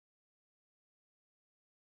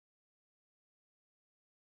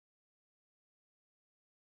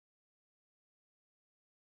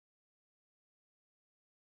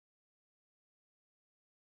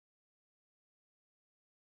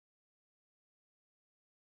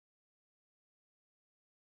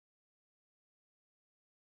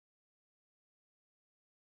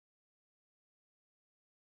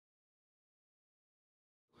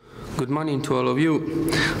Good morning to all of you.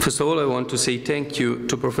 First of all, I want to say thank you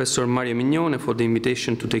to Professor Mario Mignone for the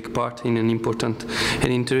invitation to take part in an important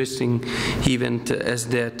and interesting event as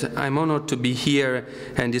that. I'm honored to be here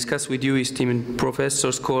and discuss with you, esteemed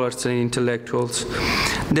professors, scholars, and intellectuals.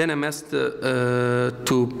 Then I'm asked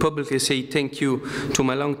to publicly say thank you to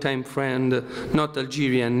my longtime friend, not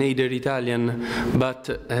Algerian, neither Italian, but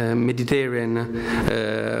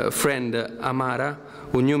Mediterranean friend Amara,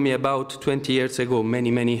 who knew me about 20 years ago,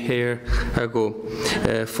 many years ago,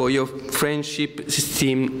 for your friendship,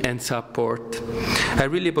 esteem, and support. I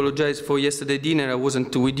really apologize for yesterday dinner. I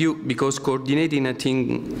wasn't with you because coordinating a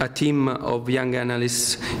team of young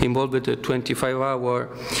analysts involved 25 hours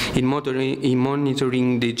in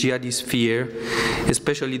monitoring the jihadi sphere,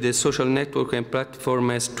 especially the social network and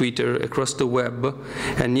platform as Twitter across the web.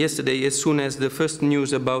 And yesterday, as soon as the first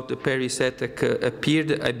news about the Paris attack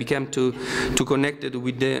appeared, I began to connect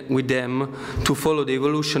with them to follow the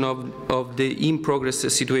evolution of the in-progress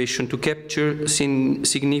situation, to capture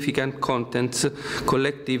significant contents,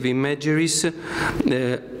 collective imageries,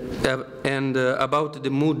 and about the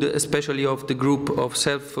mood, especially of the group of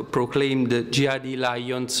self-proclaimed jihadi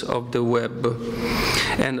lions of the web,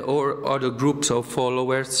 and or other groups of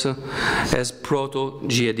followers as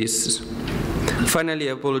proto-jihadists. Finally,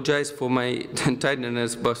 I apologize for my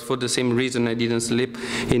tiredness, but for the same reason I didn't sleep.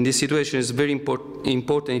 In this situation, it's very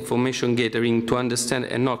important information gathering to understand,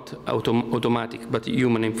 and not automatic, but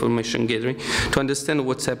human information gathering, to understand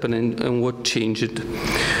what's happening and what changed.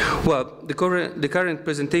 Well, the current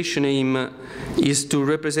presentation aim is to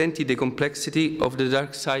represent the complexity of the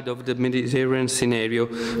dark side of the Mediterranean scenario,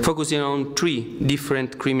 focusing on three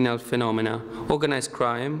different criminal phenomena: organized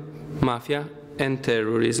crime, mafia, and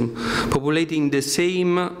terrorism, populating the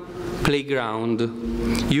same playground,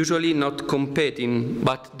 usually not competing,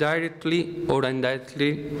 but directly or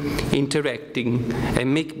indirectly interacting,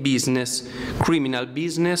 and make business, criminal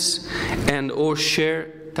business, and or share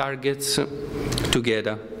targets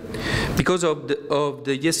together. Because of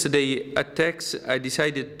the yesterday attacks, I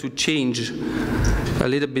decided to change a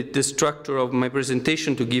little bit the structure of my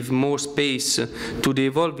presentation to give more space to the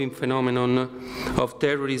evolving phenomenon of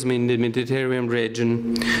terrorism in the Mediterranean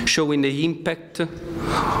region, showing the impact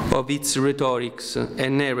of its rhetorics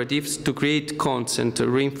and narratives to create consent,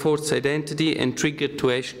 reinforce identity, and trigger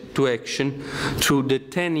to action through the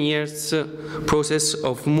 10 years process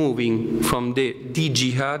of moving from the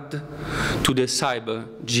jihad to the cyber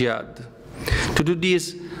jihad. To do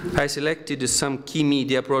this, I selected some key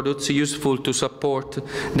media products useful to support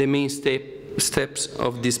the main steps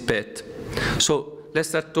of this path. So let's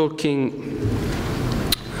start talking.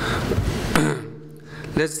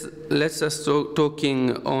 Let's start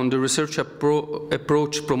talking on the research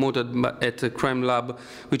approach promoted at the Crime Lab,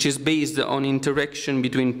 which is based on interaction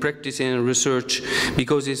between practice and research,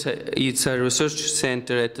 because it's a research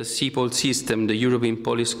center at the CEPOL system, the European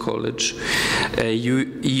Police College,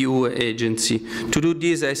 EU agency. To do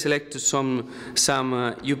this, I selected some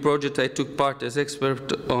EU projects. I took part as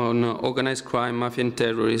expert on organized crime, mafia, and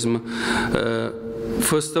terrorism.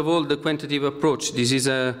 First of all, the quantitative approach. This is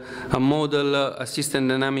a model, a system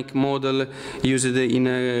dynamic model used in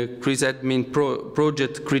a CRISADMIN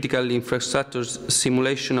project, critical infrastructure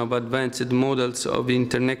simulation of advanced models of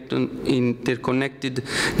interconnected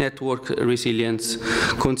network resilience,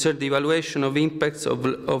 concerned the evaluation of impacts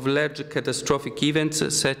of large catastrophic events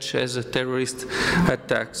such as terrorist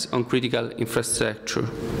attacks on critical infrastructure.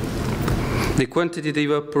 The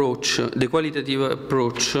qualitative approach,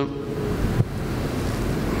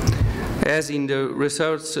 as in the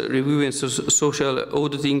research reviewing social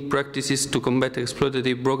auditing practices to combat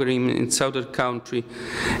exploitative brokering in southern country,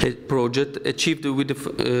 a project achieved with the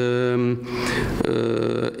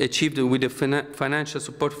financial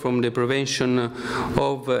support from the prevention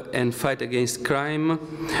of and fight against crime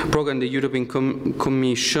program, the European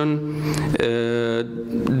Commission.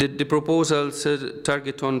 The proposals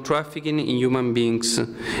target on trafficking in human beings,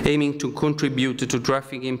 aiming to contribute to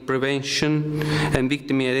trafficking prevention and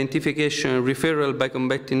victim identification, referral by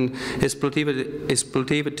combating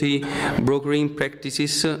exploitative brokering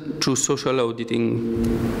practices through social auditing.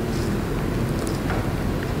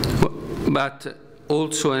 But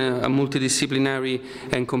also a multidisciplinary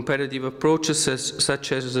and comparative approaches,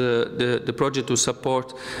 such as the project to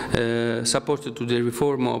support to the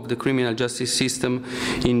reform of the criminal justice system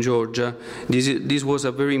in Georgia. This was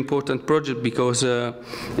a very important project because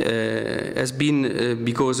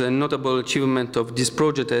because a notable achievement of this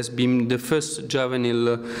project has been the first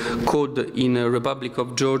juvenile code in the Republic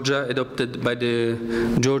of Georgia, adopted by the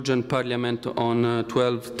Georgian Parliament on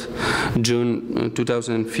 12th June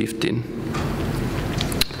 2015.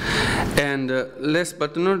 And last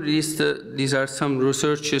but not least, these are some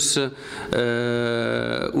researchers who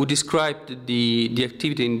described the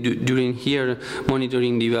activity during here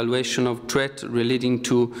monitoring the evaluation of threat relating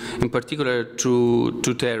to, in particular,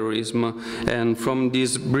 to terrorism. And from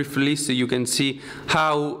this brief list, you can see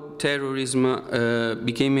how terrorism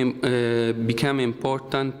became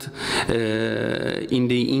important in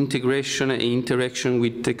the integration and interaction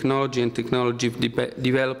with technology and technology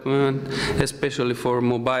development, especially for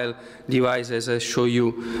mobile devices, as I show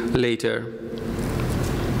you later.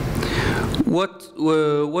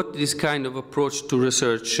 What this kind of approach to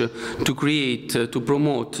research, to create, to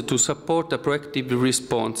promote, to support a proactive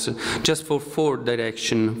response, just for forward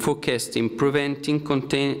direction, forecasting, preventing,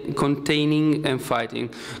 containing, and fighting.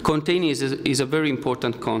 Containing is a very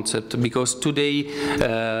important concept, because today,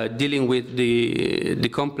 dealing with the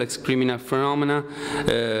complex criminal phenomena,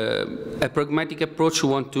 a pragmatic approach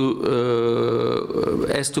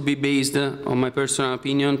has to be based, on my personal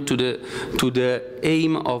opinion, to the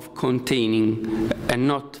aim of containing and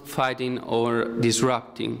not fighting or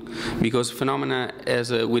disrupting, because phenomena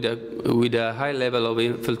with a high level of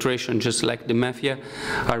infiltration, just like the mafia,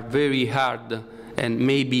 are very hard, and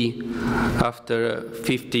maybe after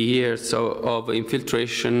 50 years of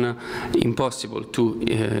infiltration, impossible to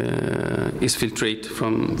exfiltrate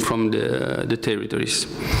from the territories.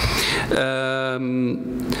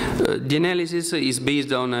 The analysis is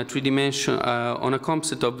based on a on a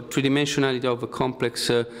concept of three-dimensionality of a complex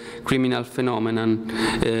criminal phenomenon,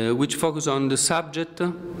 which focus on the subject,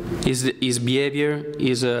 his behavior,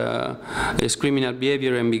 his criminal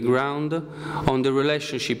behavior and background, on the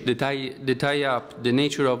relationship, the tie-up, the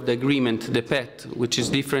nature of the agreement, the path, which is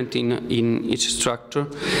different in each structure,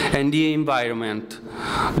 and the environment,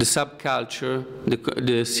 the subculture,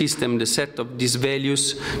 the system, the set of these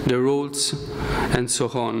values, the roles, and so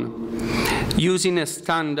on. Using a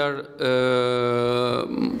standard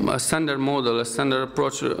model, a standard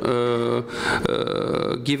approach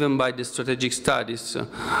given by the strategic studies,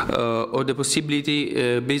 or the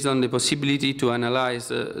possibility, based on the possibility to analyze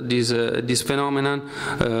this phenomenon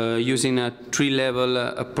using a three-level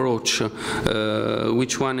approach.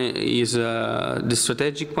 Which one is the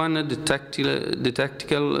strategic one, the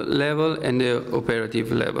tactical level, and the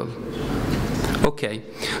operative level? Okay,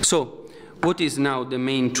 so what is now the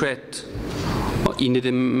main threat in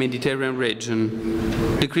the Mediterranean region?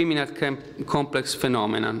 The criminal complex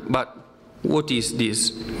phenomenon. But what is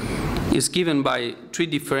this? It's given by three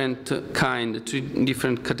different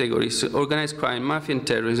categories: organized crime, mafia, and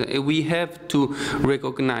terrorism. And we have to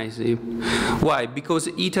recognize it. Why? Because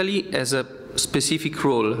Italy has a specific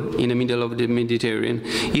role in the middle of the Mediterranean.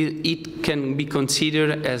 It can be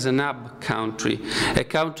considered as an hub country, a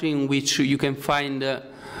country in which you can find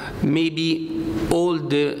maybe all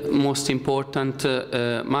the most important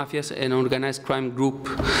mafias and organized crime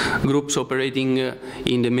groups operating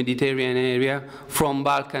in the Mediterranean area, from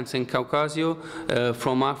Balkans and Caucasus,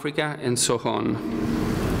 from Africa, and so on.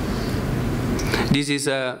 This is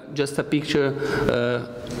just a picture.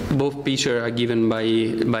 Both pictures are given by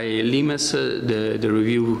Limes. The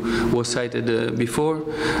review was cited before,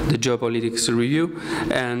 the geopolitics review,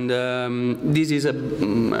 and this is a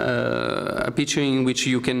picture in which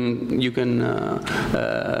you can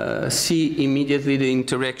see immediately the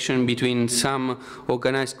interaction between some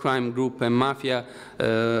organized crime group and mafia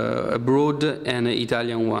abroad and an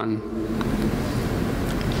Italian one.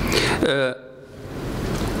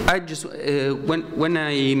 I just when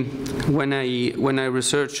I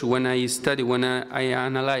research, when I study, when I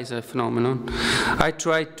analyze a phenomenon, I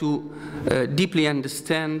try to deeply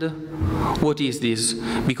understand what is this.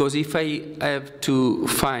 Because if I have to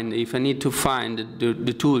find, if I need to find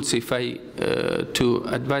the tools, if I to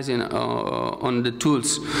advise on the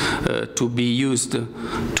tools to be used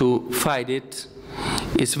to fight it,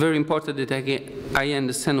 it's very important that I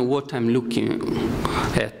understand what I'm looking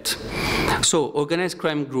at. So, organized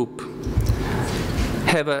crime group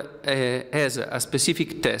has a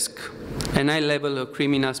specific task, an high level of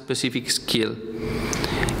criminal specific skill.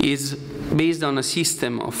 Is based on a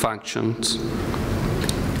system of functions.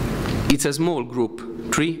 It's a small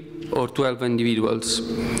group, 3 or 12 individuals.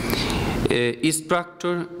 Its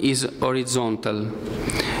structure is horizontal,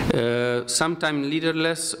 sometimes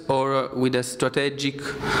leaderless or with a strategic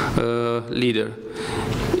leader.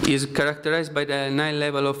 Is characterized by the high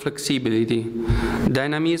level of flexibility,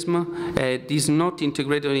 dynamism, is not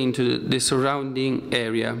integrated into the surrounding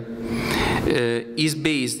area, is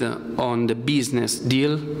based on the business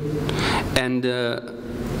deal, and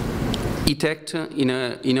it acts in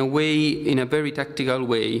a very tactical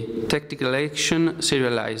way, tactical action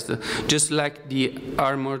serialized, just like the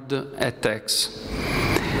armored attacks.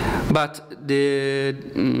 but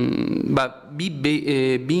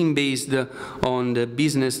being based on the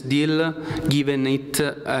business deal, given it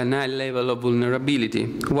a high level of vulnerability.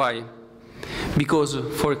 Why? Because,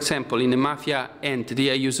 for example, in the mafia entity,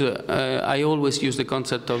 I always use the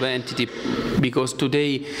concept of entity, because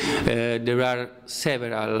today there are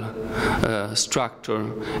several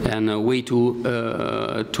structures and a way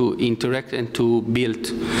to interact and to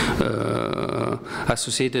build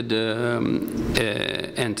associated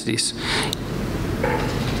entities.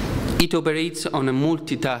 It operates on a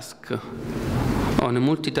multitask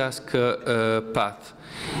path.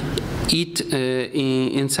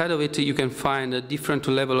 Inside of it, you can find a different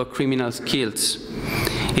level of criminal skills.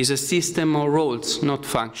 It's a system of roles, not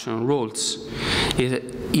functional roles.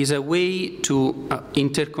 It's a way to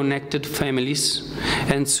interconnected families,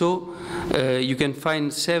 and so you can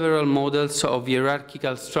find several models of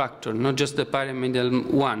hierarchical structure, not just the pyramidal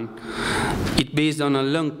one. It's based on a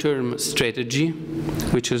long-term strategy,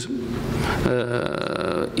 which is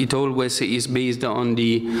it always is based on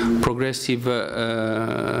the progressive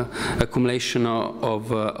accumulation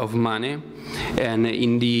of money, and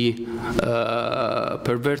in the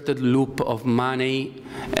perverted loop of money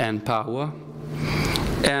and power,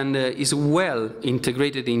 and is well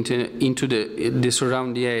integrated into the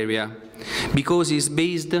surrounding area, because it's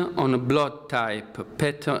based on a blood type,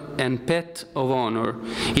 pet of honor.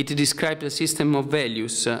 It describes a system of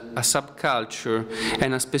values, a subculture,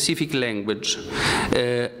 and a specific language.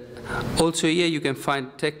 Also here you can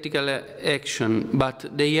find tactical action, but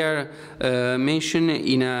they are mentioned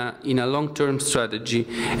in a long-term strategy,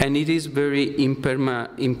 and it is very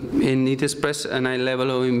and it expresses a high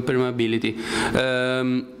level of impermeability.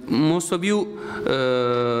 Most of you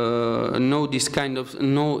know this kind of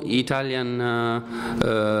Italian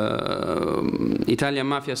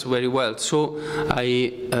mafias very well. So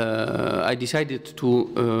I decided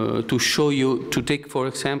to show you, to take for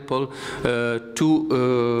example two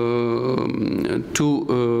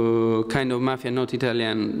kind of mafia, not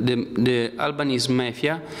Italian. The Albanese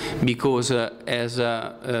mafia, because has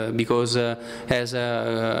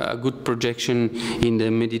a good projection in the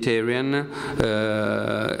Mediterranean,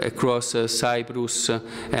 across Cyprus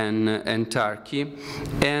and Turkey,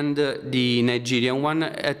 and the Nigerian one,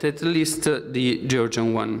 at least the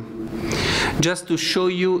Georgian one. Just to show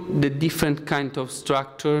you the different kind of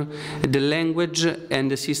structure, the language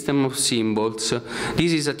and the system of symbols.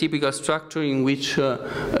 This is a typical structure in which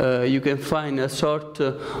you can find a sort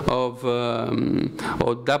of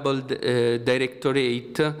double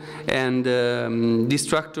directorate, and this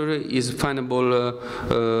structure is findable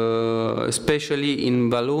especially in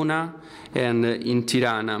Valona and in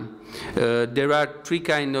Tirana. There are three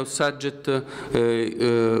kinds of subjects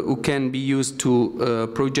who can be used to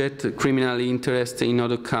project criminal interest in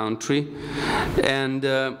other country, and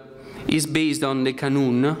is based on the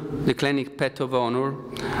Kanun, the clinic pet of honor,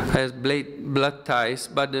 has blood ties,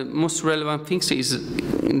 but the most relevant thing is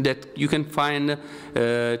that you can find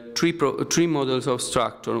three models of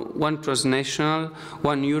structure: one transnational,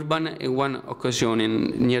 one urban, and one occasion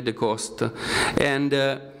near the coast. And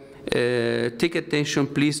take attention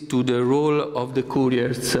please to the role of the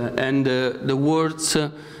couriers and the words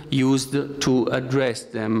used to address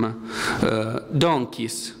them.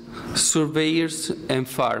 Donkeys, surveyors and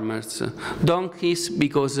farmers. Donkeys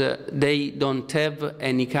because they don't have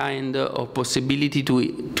any kind of possibility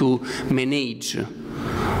to manage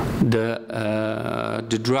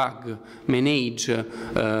the drug, manage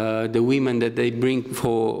the women that they bring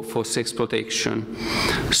for sex protection.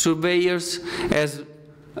 Surveyors has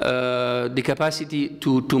the capacity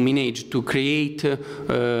to manage, to create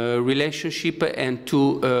relationship and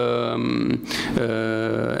to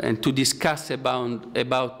discuss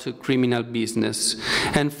about criminal business.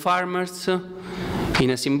 And farmers, in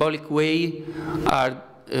a symbolic way, are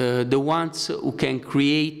the ones who can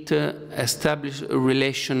create, establish a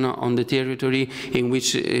relation on the territory in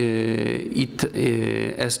which it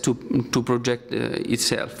has to project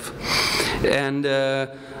itself. And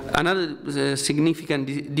another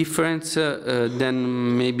significant difference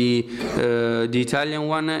than maybe the Italian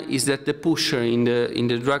one is that the pusher in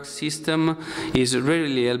the drug system is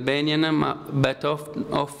rarely Albanian, but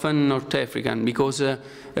often North African, because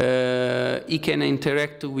he can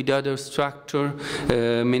interact with other structure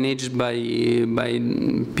managed by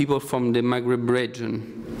people from the Maghreb region.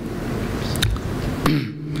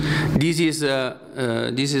 This is a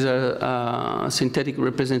synthetic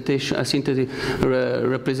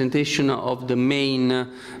representation of the main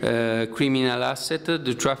criminal asset,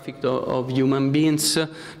 the traffic of human beings,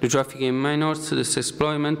 the trafficking in minors, the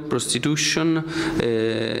exploitation, prostitution,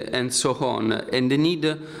 and so on, and the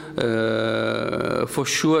need for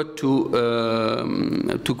sure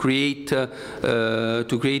to create a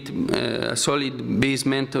solid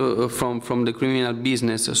basement from the criminal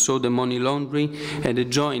business, so the money laundering and the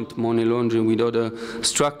joint money laundering with other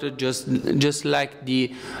structures, just like the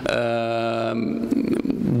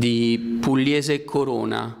Pugliese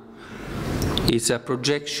Corona. It's a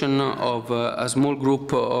projection of a small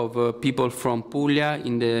group of people from Puglia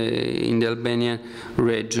in the Albanian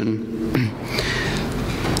region.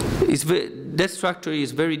 That structure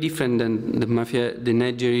is very different than the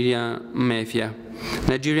Nigerian mafia.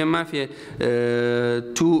 Nigerian mafia,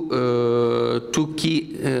 two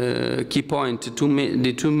key points,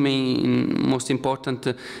 the two main most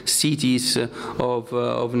important cities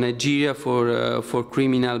of Nigeria for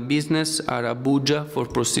criminal business are Abuja for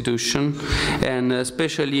prostitution, and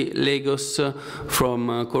especially Lagos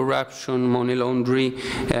from corruption, money laundering,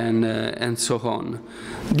 and so on.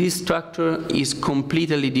 This structure is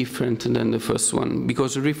completely different than the first one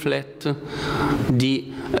because it reflects the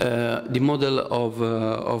model of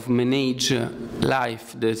manage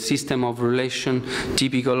life, the system of relation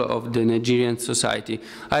typical of the Nigerian society.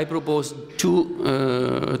 I propose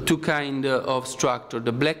two kind of structure,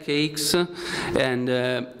 the black eggs, and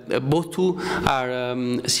both two are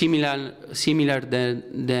similar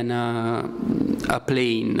than a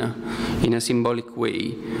plane in a symbolic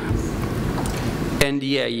way. And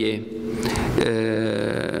the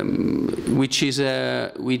which is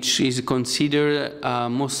considered a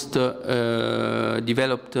most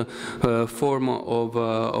developed form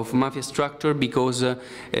of mafia structure because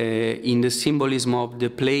in the symbolism of the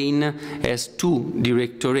plane has two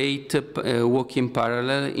directorates working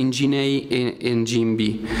parallel in Gene A and Gene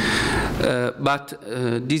B. But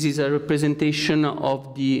this is a representation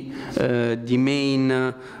of the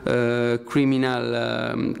main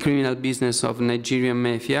criminal business of Nigerian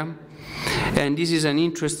mafia. And this is an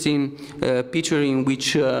interesting picture in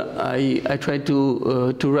which I try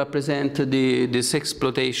to represent the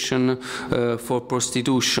sexploitation for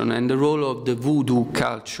prostitution and the role of the voodoo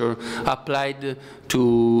culture applied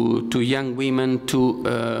to young women to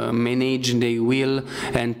manage their will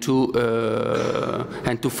and to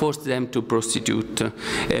force them to prostitute,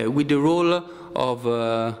 with the role of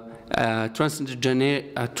a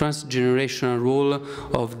transgenerational role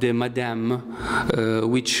of the madame,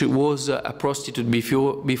 which was a prostitute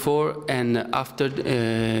before and after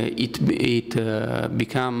it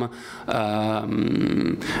became a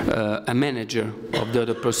manager of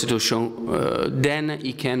the prostitution. Then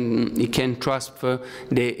he can transfer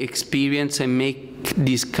the experience and make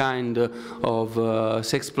this kind of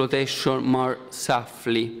sexploitation more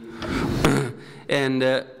softly.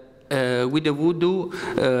 And with the voodoo,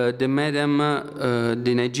 the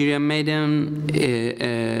Nigerian madam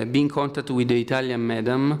be in contact with the Italian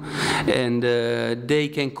madam, and they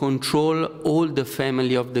can control all the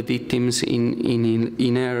family of the victims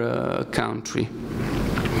in her country.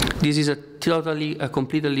 This is a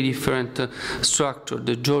completely different structure,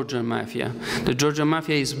 the Georgian mafia. The Georgian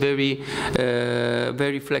mafia is very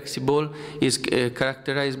flexible, is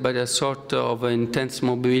characterized by a sort of intense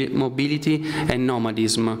mobility and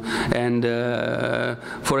nomadism. And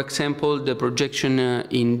for example, the projection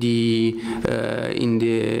in the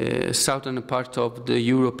southern part of the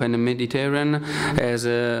Europe and the Mediterranean has,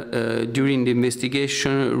 during the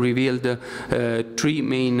investigation, revealed three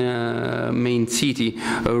main cities: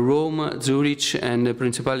 Rome, Zurich, and the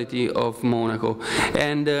Principality of Monaco.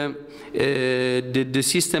 And the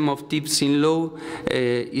system of tips in law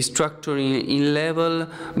is structured in level,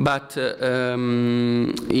 but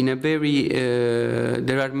in a very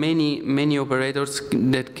there are many operators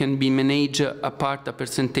that can be managed apart a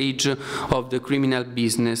percentage of the criminal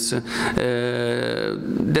business.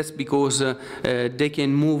 That's because they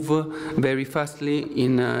can move very fastly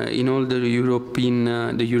in all the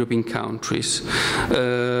European countries.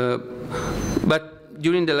 But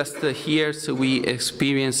during the last years, we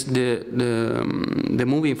experienced the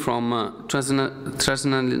moving from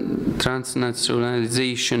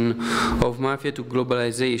transnationalization of mafia to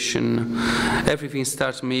globalization. Everything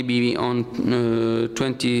starts maybe on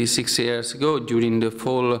 26 years ago during the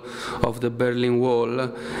fall of the Berlin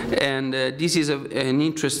Wall, and this is an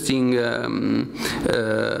interesting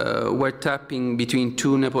wiretapping between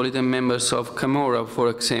two Neapolitan members of Camorra, for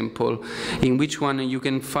example, in which one you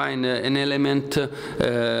can find an element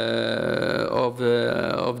of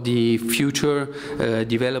the future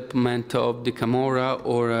development of the Camorra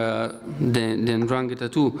or the Ndrangheta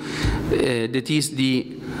too. That is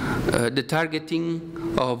the targeting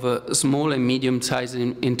of small and medium-sized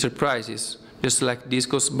enterprises, just like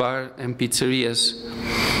discos, bar and pizzerias.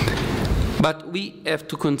 But we have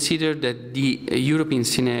to consider that the European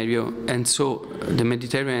scenario, and so the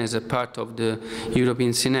Mediterranean as a part of the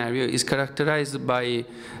European scenario, is characterized by,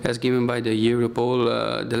 as given by the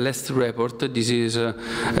Europol, the last report. This is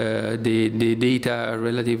the data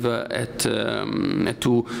relative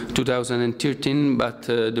to 2013, but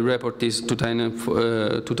the report is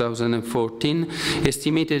 2014,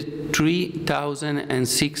 estimated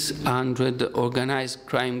 3,600 organized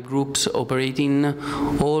crime groups operating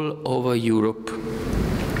all over Europe.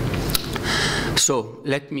 So,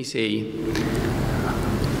 let me say,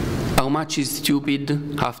 how much is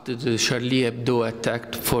stupid after the Charlie Hebdo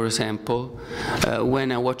attack, for example,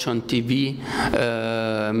 when I watch on TV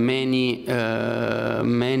many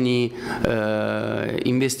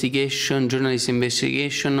journalist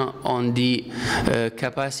investigation on the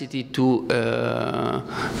capacity to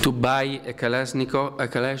buy a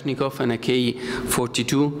Kalashnikov and a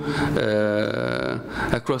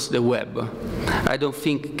K-42 across the web. I don't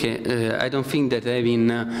think that having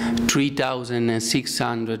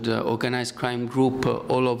 3,600 organized crime group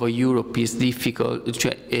all over Europe is difficult. It's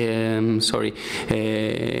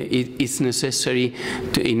necessary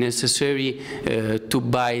to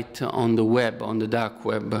buy it on the web, on the dark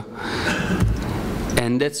web.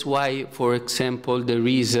 And that's why, for example, there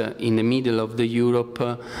is in the middle of the Europe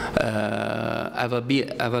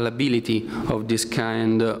availability of this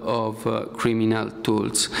kind of criminal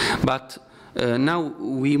tools. But now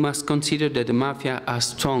we must consider that the mafia are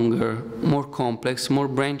stronger, more complex, more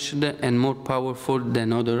branched and more powerful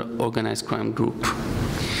than other organized crime groups.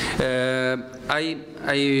 I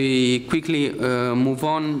quickly move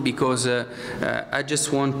on because I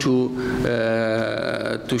just want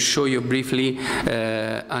to show you briefly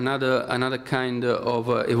another kind of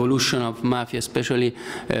evolution of mafia, especially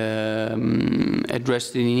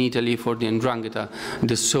addressed in Italy for the 'Ndrangheta,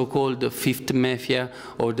 the so-called fifth mafia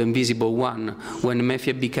or the invisible one, when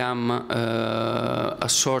mafia become a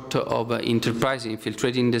sort of enterprise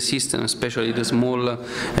infiltrating the system, especially the small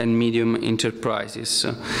and medium enterprises.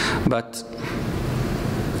 But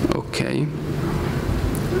okay,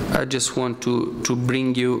 I just want to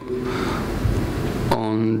bring you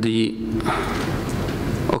on the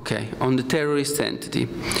terrorist entity.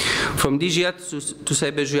 From the jihad to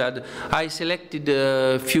cyber jihad, I selected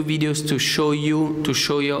a few videos to show you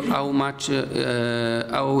how much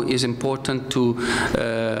how is important to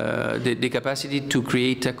the capacity to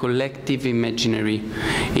create a collective imaginary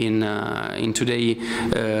in today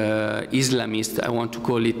Islamist. I want to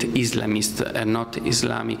call it Islamist and not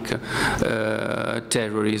Islamic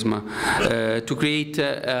terrorism. To create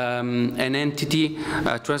an entity,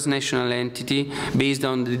 a transnational entity based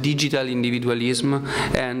on the digital individualism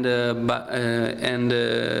and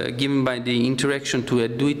given by the interaction to a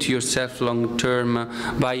do-it-yourself long-term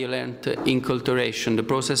violent enculturation, the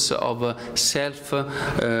process of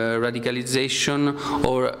self-radicalization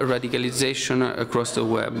or radicalization across the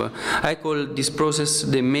web. I call this process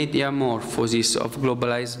the metamorphosis of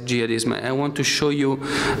globalized jihadism. I want to show you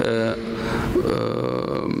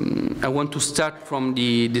I want to start from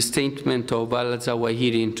the statement of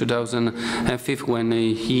al-Zawahiri in 2005 when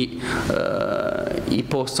he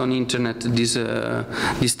posted on internet this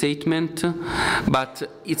statement. But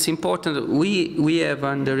it's important. We have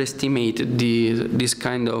underestimated this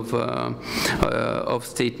kind of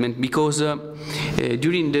statement because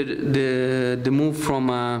during the move from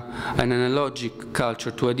an analogic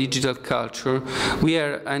culture to a digital culture, we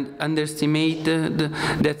are underestimated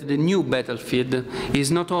that the new battlefield is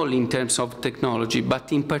not only in terms of technology,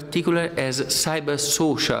 but in particular as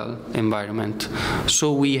cyber-social environment.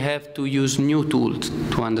 So we have to use new tools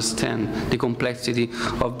to understand the complexity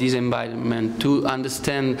of this environment, to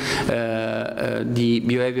understand the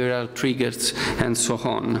behavioral triggers and so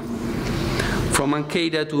on. From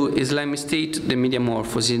Al-Qaeda to Islamic State, the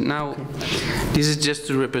metamorphosis. Now, this is just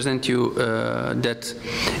to represent you that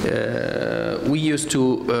we used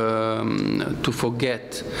to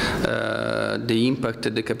forget the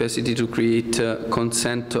impact, the capacity to create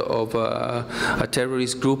consent of a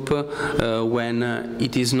terrorist group when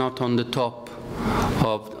it is not on the top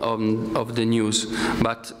of the news.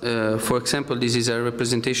 But for example, this is a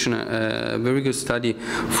representation, a very good study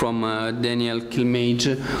from Daniel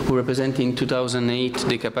Kilmage, who represented in 2008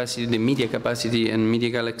 the capacity, the media capacity and media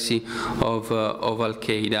galaxy of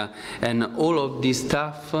Al-Qaeda. And all of this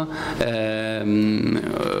stuff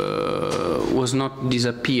was not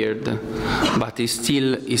disappeared, but is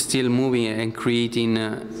still moving and creating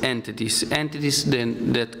entities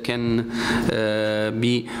that can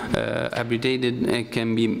be hybridated and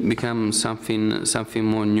can become something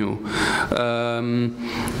more new.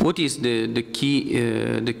 What is the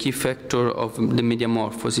key factor of the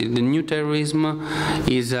mediamorphosis? The new terrorism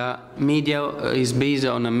is based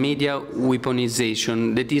on a media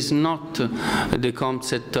weaponization that is not the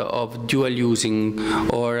concept of dual using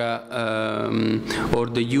or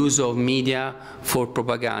the use of media for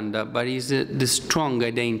propaganda, but is the strong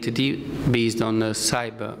identity based on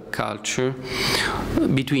cyber culture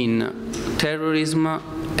between terrorism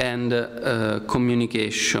and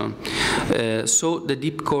communication. So the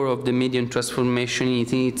deep core of the medium transformation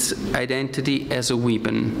is its identity as a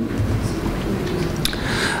weapon.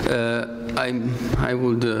 I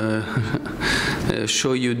would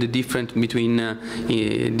show you the difference between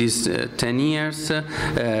these 10 years.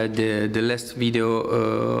 The last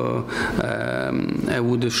video I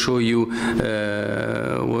would show you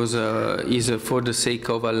is for the sake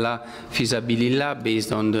of Allah Fisabilillah,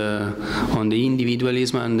 based on the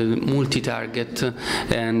individualism and the multi-target,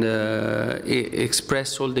 and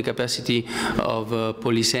express all the capacity of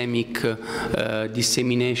polysemic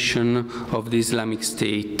dissemination of the Islamic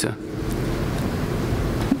State.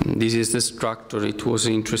 This is the structure. It was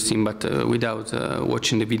interesting, but without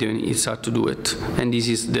watching the video, it's hard to do it. And this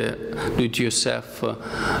is the do-it-yourself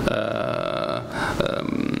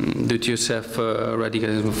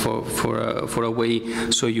radicalism for a way,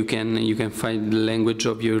 so you can find the language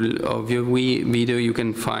of your video. You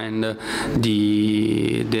can find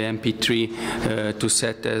the MP3 to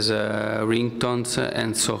set as ringtones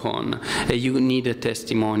and so on. You need a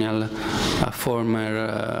testimonial, a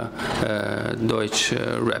former Deutsch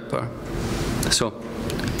rapper. So,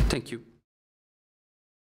 thank you.